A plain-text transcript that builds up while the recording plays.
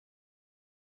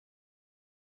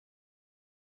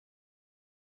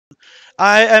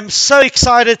I am so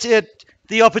excited at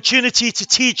the opportunity to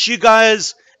teach you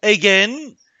guys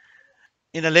again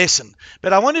in a lesson.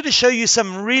 But I wanted to show you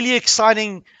some really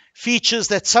exciting features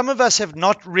that some of us have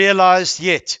not realized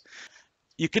yet.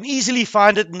 You can easily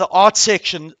find it in the art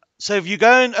section. So if you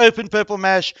go and open Purple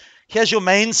Mash, here's your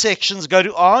main sections. Go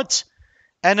to art,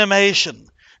 animation.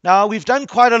 Now we've done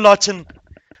quite a lot, and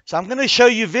so I'm going to show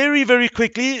you very, very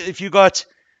quickly. If you got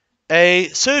a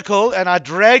circle and I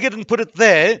drag it and put it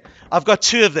there, I've got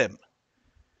two of them.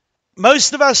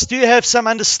 Most of us do have some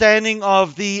understanding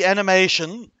of the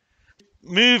animation.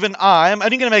 Move an eye. I'm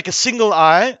only going to make a single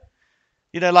eye,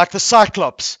 like the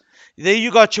Cyclops. There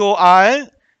you got your eye,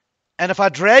 and if I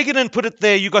drag it and put it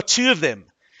there, you got two of them.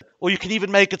 Or you can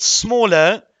even make it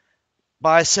smaller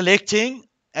by selecting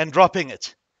and dropping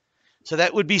it. So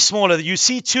that would be smaller. You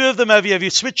see two of them over here. If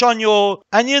you switch on your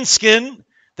onion skin,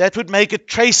 that would make it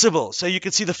traceable. So you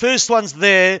can see the first one's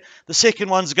there, the second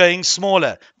one's going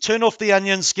smaller. Turn off the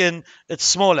onion skin, it's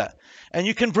smaller. And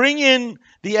you can bring in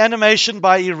the animation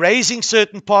by erasing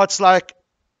certain parts, like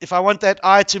if I want that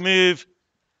eye to move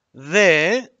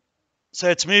there, so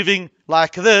it's moving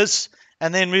like this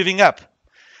and then moving up,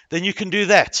 then you can do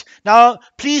that. Now,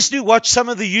 please do watch some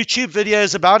of the YouTube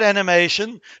videos about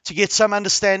animation to get some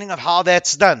understanding of how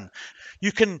that's done.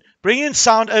 You can bring in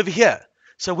sound over here.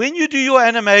 So when you do your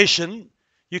animation,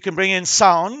 you can bring in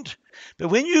sound. But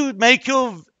when you make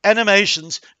your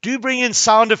animations, do bring in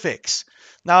sound effects.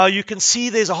 Now, you can see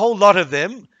there's a whole lot of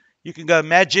them. You can go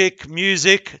magic,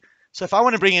 music. So if I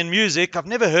want to bring in music, I've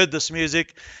never heard this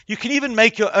music. You can even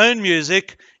make your own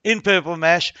music in Purple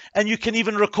Mash, and you can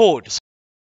even record.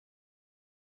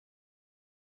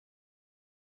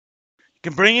 You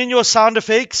can bring in your sound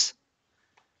effects.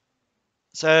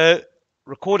 So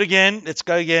record again. Let's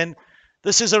go again.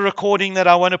 This is a recording that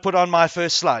I want to put on my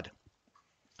first slide.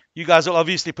 You guys will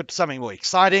obviously put something more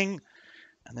exciting.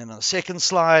 And then on the second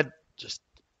slide, just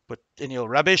put in your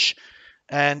rubbish.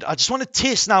 And I just want to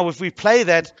test now if we play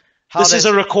that. This is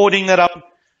a recording that I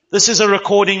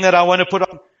want to put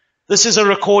on. This is a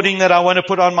recording that I want to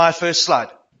put on my first slide.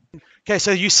 Okay,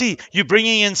 so you see, you're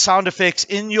bringing in sound effects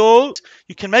in your.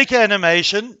 You can make an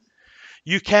animation.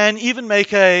 You can even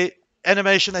make an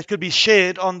animation that could be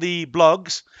shared on the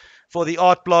blogs, for the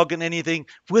art blog and anything,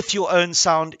 with your own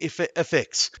sound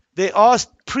effects. There are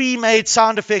pre-made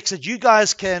sound effects that you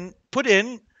guys can put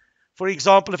in. For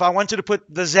example, if I wanted to put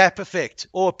the zap effect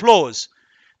or applause,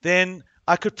 then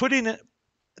I could put in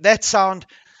that sound.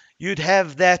 You'd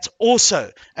have that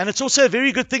also. And it's also a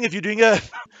very good thing if you're doing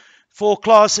for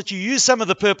class that you use some of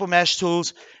the Purple Mash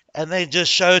tools and then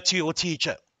just show it to your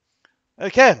teacher.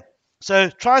 Okay, so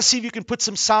try to see if you can put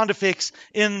some sound effects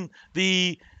in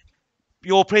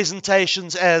your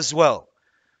presentations as well.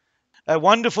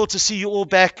 Wonderful to see you all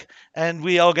back, and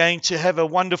we are going to have a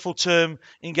wonderful term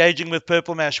engaging with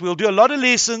Purple Mash. We'll do a lot of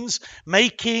lessons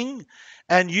making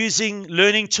and using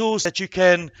learning tools that you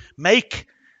can make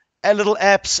little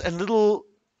apps and little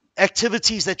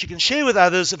activities that you can share with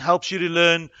others and helps you to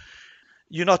learn.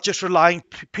 You're not just relying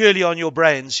purely on your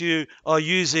brains. You are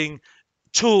using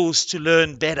tools to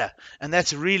learn better, and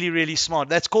that's really, really smart.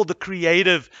 That's called the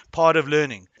creative part of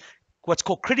learning. What's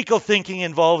called critical thinking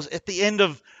involves, at the end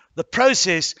of the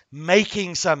process,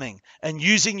 making something and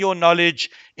using your knowledge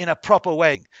in a proper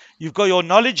way. Your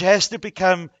knowledge has to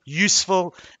become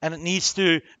useful, and it needs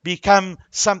to become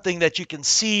something that you can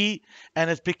see, and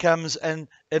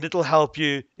it'll help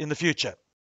you in the future.